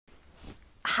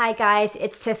Hi guys,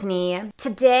 it's Tiffany.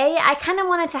 Today I kind of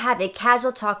wanted to have a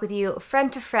casual talk with you,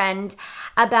 friend to friend,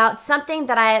 about something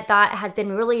that I thought has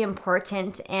been really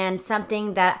important and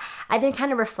something that I've been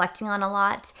kind of reflecting on a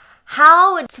lot.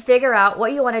 How to figure out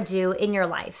what you want to do in your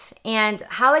life and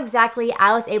how exactly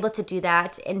I was able to do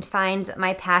that and find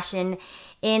my passion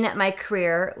in my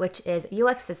career, which is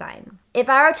UX design. If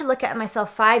I were to look at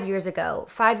myself 5 years ago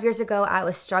I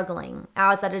was struggling. I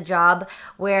was at a job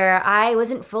where I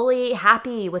wasn't fully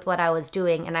happy with what I was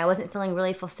doing and I wasn't feeling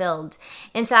really fulfilled.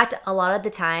 In fact, a lot of the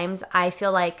times I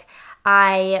feel like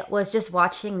I was just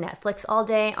watching Netflix all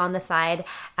day on the side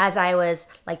as I was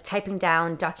like typing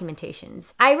down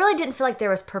documentations. I really didn't feel like there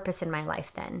was purpose in my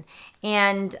life then.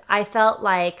 And I felt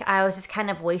like I was just kind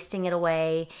of wasting it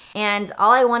away. And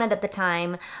all I wanted at the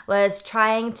time was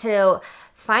trying to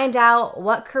find out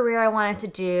what career I wanted to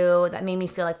do that made me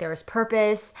feel like there was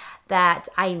purpose, that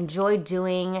I enjoyed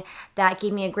doing, that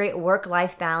gave me a great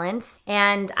work-life balance.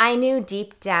 And I knew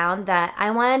deep down that I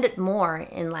wanted more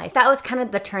in life. That was kind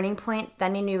of the turning point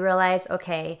that made me realize,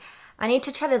 okay, I need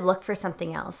to try to look for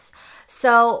something else.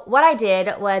 So what I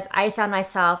did was I found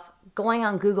myself going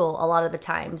on Google a lot of the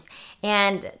times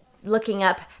and looking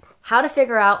up how to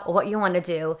figure out what you want to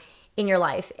do in your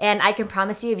life. And I can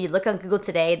promise you, if you look on Google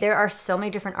today, there are so many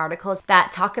different articles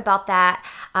that talk about that.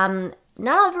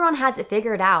 Not everyone has it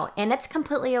figured out, and it's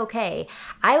completely okay.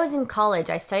 I was in college,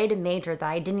 I studied a major that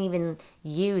I didn't even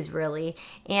use really,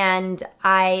 and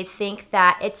I think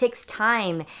that it takes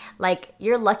time. Like,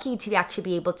 you're lucky to actually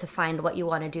be able to find what you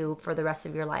want to do for the rest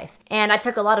of your life. And I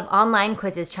took a lot of online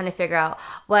quizzes trying to figure out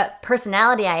what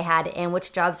personality I had and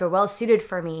which jobs were well suited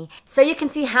for me. So you can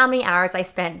see how many hours I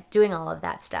spent doing all of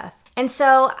that stuff. And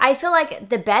so I feel like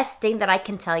the best thing that I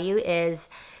can tell you is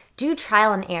do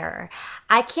trial and error.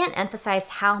 I can't emphasize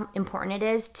how important it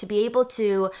is to be able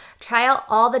to try out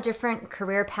all the different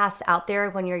career paths out there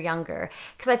when you're younger.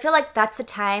 Because I feel like that's a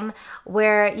time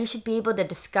where you should be able to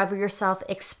discover yourself,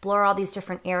 explore all these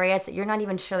different areas that you're not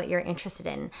even sure that you're interested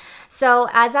in. So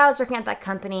as I was working at that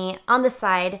company, on the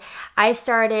side, I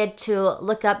started to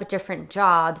look up different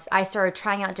jobs. I started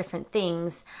trying out different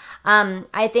things.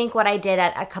 I think what I did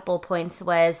at a couple of points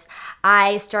was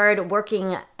I started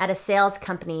working at a sales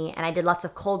company and I did lots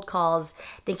of cold calls,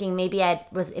 thinking maybe I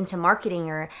was into marketing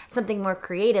or something more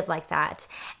creative like that.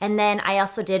 And then I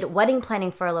also did wedding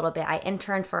planning for a little bit. I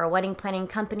interned for a wedding planning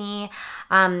company.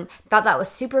 Thought that was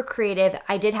super creative.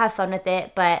 I did have fun with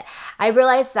it, but I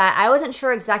realized that I wasn't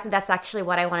sure exactly that's actually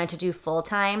what I wanted to do full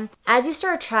time. As you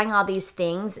start trying all these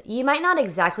things, you might not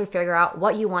exactly figure out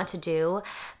what you want to do,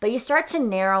 but you start to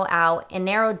narrow out and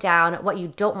narrow down what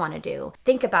you don't want to do.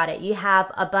 Think about it. You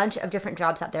have a bunch of different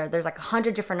jobs out there. There's like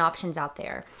 100 different options out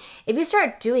there. If you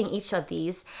start doing each of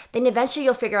these, then eventually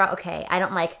you'll figure out, okay, I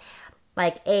don't like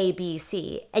A, B,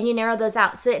 C, and you narrow those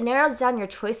out. So it narrows down your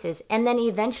choices, and then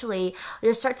eventually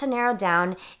you'll start to narrow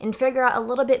down and figure out a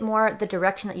little bit more the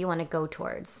direction that you want to go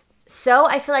towards. So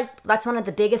I feel like that's one of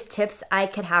the biggest tips I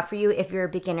could have for you if you're a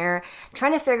beginner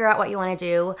trying to figure out what you want to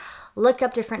do. Look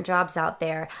up different jobs out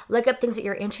there. Look up things that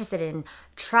you're interested in.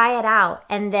 Try it out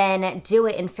and then do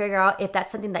it and figure out if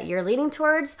that's something that you're leaning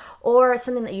towards or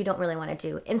something that you don't really want to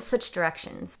do, and switch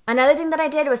directions. Another thing that I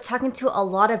did was talking to a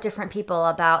lot of different people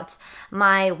about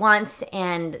my wants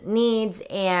and needs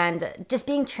and just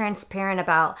being transparent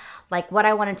about like what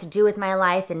I wanted to do with my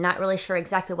life and not really sure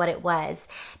exactly what it was.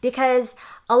 Because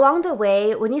along the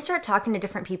way, when you start talking to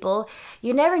different people,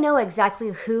 you never know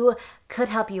exactly who could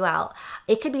help you out.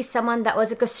 It could be someone that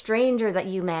was like a stranger that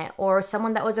you met or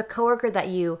someone that was a coworker that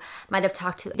you might have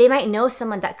talked to. They might know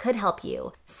someone that could help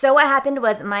you. So what happened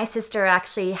was my sister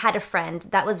actually had a friend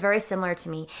that was very similar to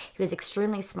me. He was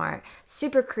extremely smart,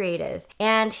 super creative,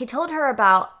 and he told her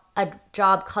about a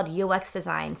job called UX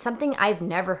design, something I've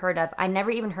never heard of. I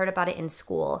never even heard about it in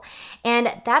school.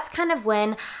 And that's kind of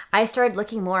when I started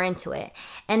looking more into it.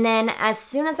 And then as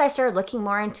soon as I started looking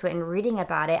more into it and reading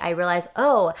about it, I realized,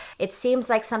 oh, it seems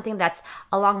like something that's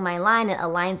along my line. It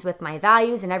aligns with my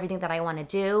values and everything that I want to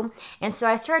do. And so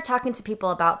I started talking to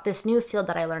people about this new field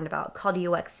that I learned about called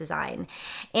UX design.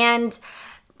 And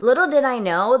little did I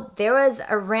know, there was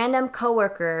a random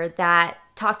coworker that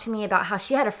talked to me about how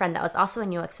she had a friend that was also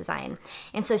in UX design.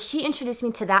 And so she introduced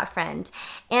me to that friend.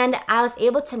 And I was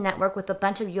able to network with a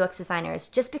bunch of UX designers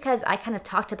just because I kind of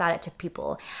talked about it to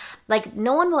people. Like,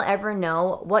 no one will ever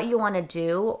know what you want to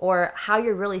do or how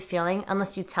you're really feeling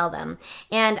unless you tell them.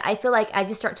 And I feel like as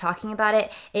you start talking about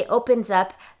it, it opens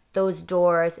up those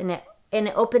doors and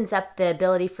it opens up the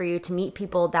ability for you to meet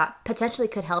people that potentially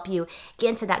could help you get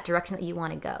into that direction that you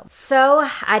want to go. So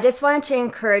I just wanted to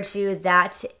encourage you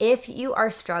that if you are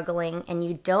struggling and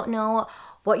you don't know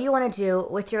what you want to do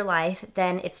with your life,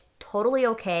 then it's totally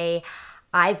okay.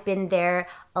 I've been there.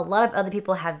 A lot of other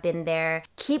people have been there.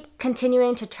 Keep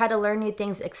continuing to try to learn new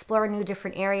things, explore new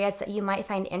different areas that you might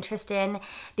find interest in,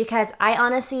 because I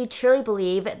honestly, truly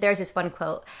believe, there's this one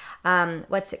quote,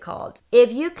 what's it called?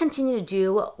 If you continue to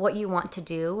do what you want to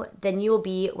do, then you will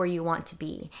be where you want to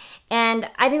be. And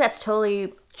I think that's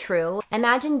totally true.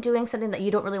 Imagine doing something that you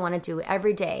don't really want to do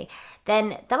every day.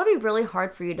 Then that'll be really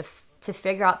hard for you to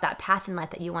figure out that path in life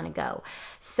that you want to go.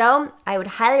 So I would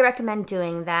highly recommend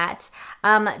doing that.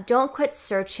 Don't quit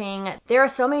searching. There are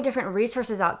so many different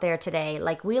resources out there today.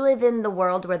 Like, we live in the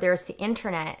world where there's the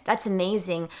internet. That's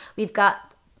amazing. We've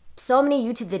got so many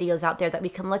YouTube videos out there that we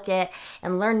can look at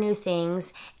and learn new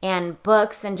things, and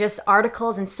books and just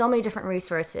articles and so many different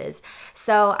resources.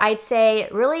 So I'd say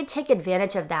really take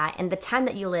advantage of that and the time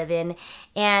that you live in,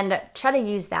 and try to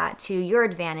use that to your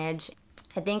advantage.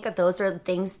 I think those are the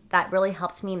things that really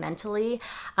helped me mentally.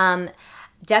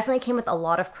 Definitely came with a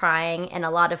lot of crying and a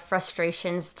lot of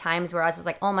frustrations, times where I was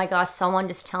like, oh my gosh, someone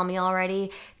just tell me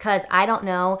already, because I don't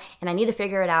know and I need to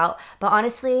figure it out. But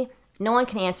honestly, no one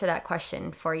can answer that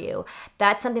question for you.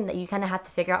 That's something that you kind of have to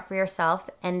figure out for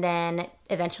yourself, and then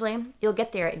eventually you'll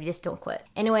get there if you just don't quit.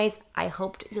 Anyways, I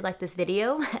hoped you liked this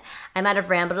video. I might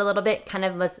have rambled a little bit, kind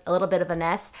of was a little bit of a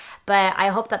mess, but I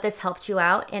hope that this helped you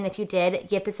out. And if you did,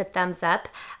 give this a thumbs up.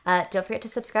 Don't forget to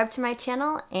subscribe to my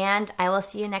channel, and I will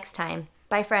see you next time.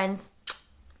 Bye, friends.